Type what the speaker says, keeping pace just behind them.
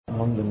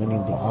on the many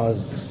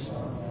du'as,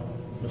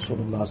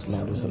 Rasulullah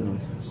sallallahu alaihi wasallam,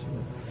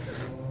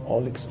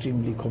 all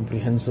extremely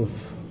comprehensive,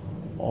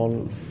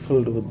 all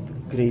filled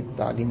with great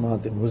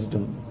ta'limat and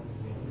wisdom.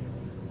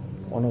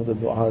 One of the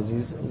du'as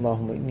is,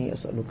 Allahumma inni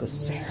as'aluka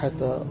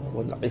as-sihhata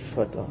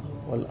wal-iffata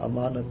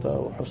wal-amanata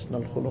wa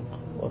husna al-khuluq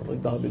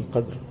wal-rida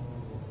bil-qadr.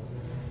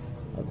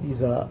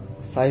 These are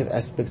 5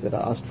 aspects that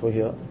are asked for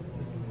here.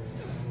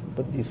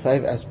 But these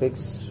 5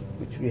 aspects,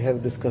 which we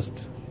have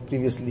discussed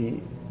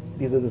previously,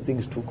 these are the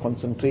things to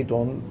concentrate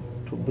on,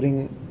 to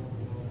bring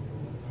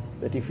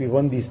that if we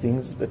want these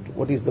things, that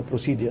what is the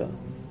procedure?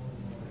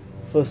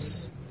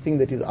 First thing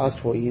that is asked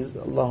for is,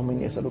 Allahumma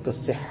inni as'aluka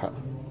as-sihha.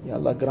 Ya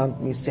Allah,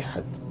 grant me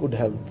sihhat, good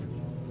health.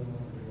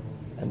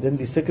 And then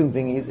the second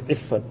thing is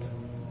iffat.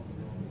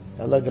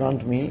 Ya Allah,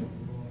 grant me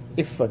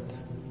iffat,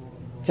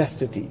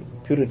 chastity,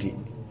 purity.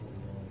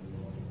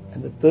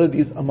 And the third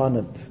is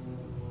amanat.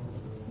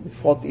 The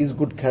fourth is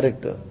good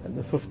character. And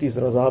the fifth is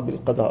raza bil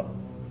qada,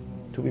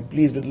 to be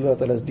pleased with Allah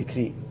Ta'ala's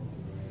decree.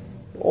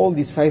 All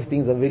these 5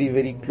 things are very,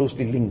 very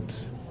closely linked.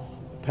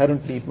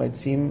 Apparently it might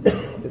seem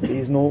that there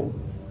is no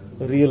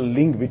real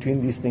link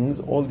between these things.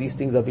 All these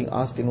things are being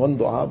asked in one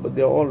dua, but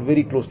they are all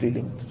very closely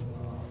linked.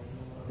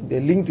 They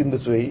are linked in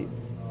this way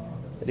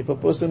that if a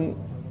person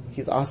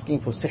is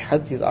asking for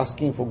sihat, he is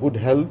asking for good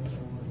health.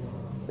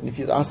 And if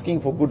he is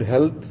asking for good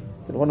health,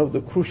 then one of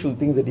the crucial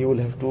things that he will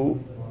have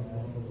to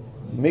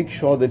make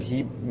sure that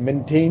he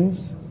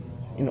maintains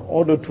in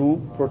order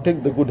to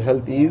protect the good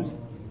health is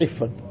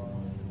iffat.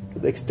 To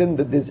the extent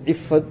that there's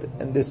iffat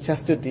and there's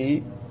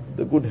chastity,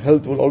 the good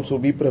health will also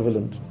be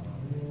prevalent.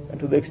 And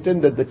to the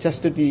extent that the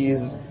chastity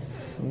is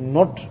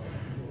not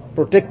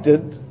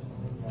protected,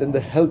 then the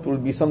health will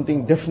be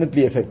something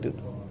definitely affected.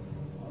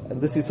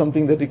 And this is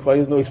something that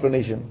requires no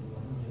explanation.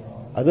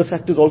 Other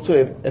factors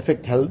also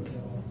affect health,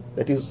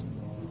 that is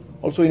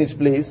also in its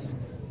place,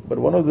 but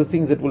one of the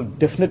things that will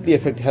definitely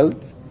affect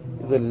health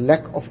is the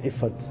lack of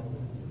iffat.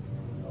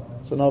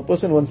 So now a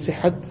person wants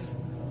sihat,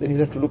 then he'll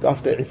have to look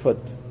after iffat.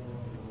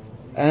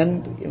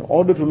 And in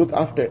order to look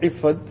after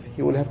iffat,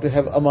 he will have to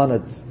have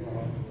amanat.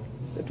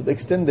 To the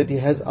extent that he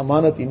has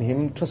amanat in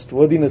him,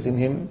 trustworthiness in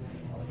him,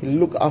 he'll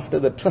look after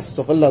the trust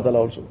of Allah Ta'ala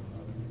also.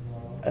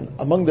 And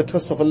among the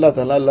trusts of Allah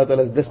Ta'ala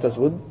has blessed us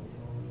with,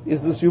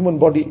 is this human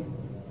body.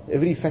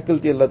 Every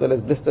faculty Allah Ta'ala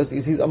has blessed us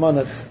is his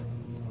amanat.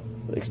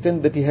 To the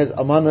extent that he has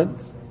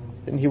amanat,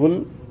 then he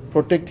will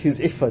protect his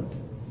iffat.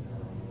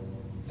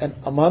 And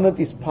amanat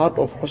is part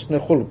of husn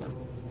khulq,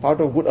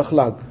 part of good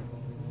akhlaq.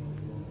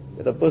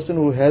 That a person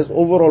who has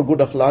overall good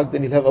akhlaq,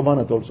 then he'll have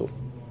amanat also.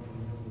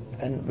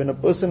 And when a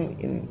person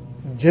in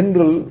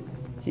general,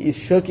 he is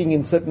shirking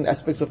in certain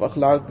aspects of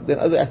akhlaq, then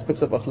other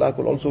aspects of akhlaq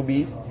will also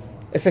be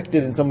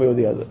affected in some way or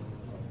the other.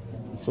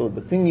 So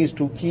the thing is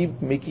to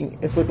keep making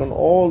effort on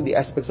all the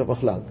aspects of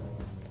akhlaq,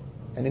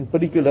 and in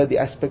particular the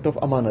aspect of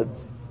amanat.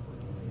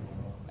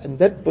 And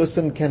that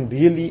person can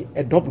really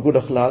adopt good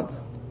akhlaq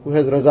who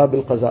has raza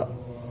bil qaza,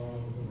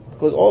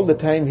 because all the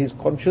time he is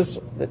conscious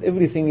that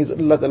everything is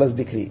Allah Ta'ala's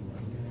decree.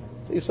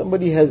 So if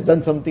somebody has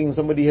done something,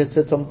 somebody has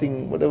said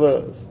something,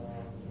 whatever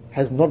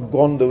has not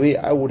gone the way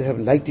I would have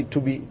liked it to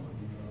be,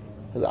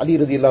 as Ali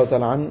radiallahu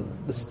ta'ala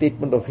an, the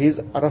statement of his,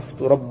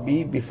 Araftu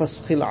Rabbi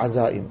bifaskhil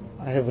azaim,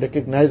 I have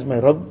recognized my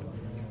Rabb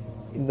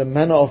in the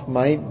manner of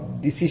my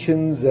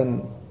decisions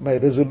and my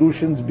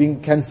resolutions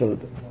being cancelled.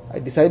 I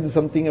decided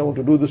something, I want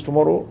to do this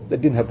tomorrow,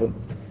 that didn't happen.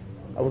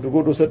 I want to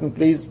go to a certain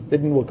place, that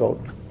didn't work out.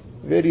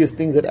 Various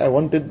things that I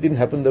wanted didn't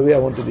happen the way I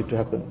wanted it to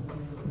happen.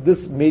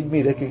 This made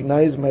me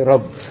recognize my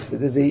Rabb.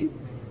 There is a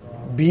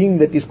being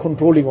that is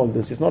controlling all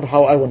this. It's not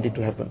how I want it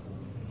to happen.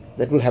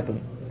 That will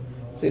happen.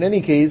 So in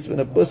any case, when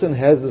a person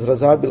has this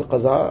raza bil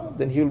qaza,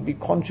 then he will be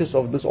conscious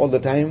of this all the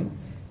time,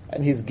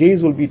 and his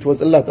gaze will be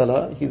towards Allah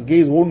Ta'ala. His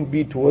gaze won't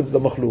be towards the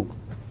makhluk.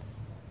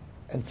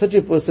 And such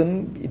a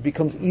person, it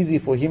becomes easy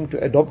for him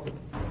to adopt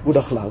good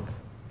akhlaq.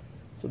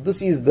 So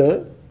this is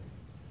the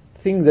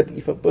thing, that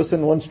if a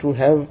person wants to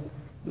have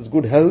this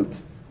good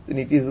health, then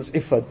it is this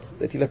iffat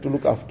that he'll have to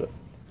look after.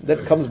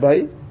 That comes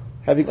by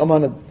having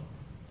amanat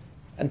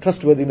and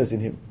trustworthiness in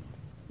him.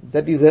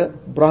 That is a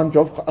branch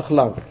of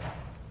akhlaq.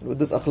 With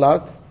this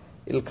akhlaq,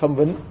 it'll come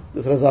when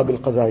this raza bil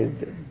qaza is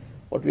there.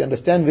 What we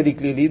understand very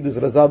clearly, this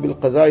raza bil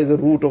qaza is the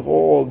root of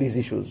all these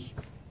issues.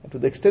 And to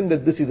the extent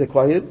that this is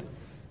acquired,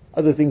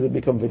 other things will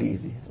become very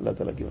easy. Allah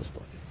Ta'ala give us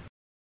tawfiq.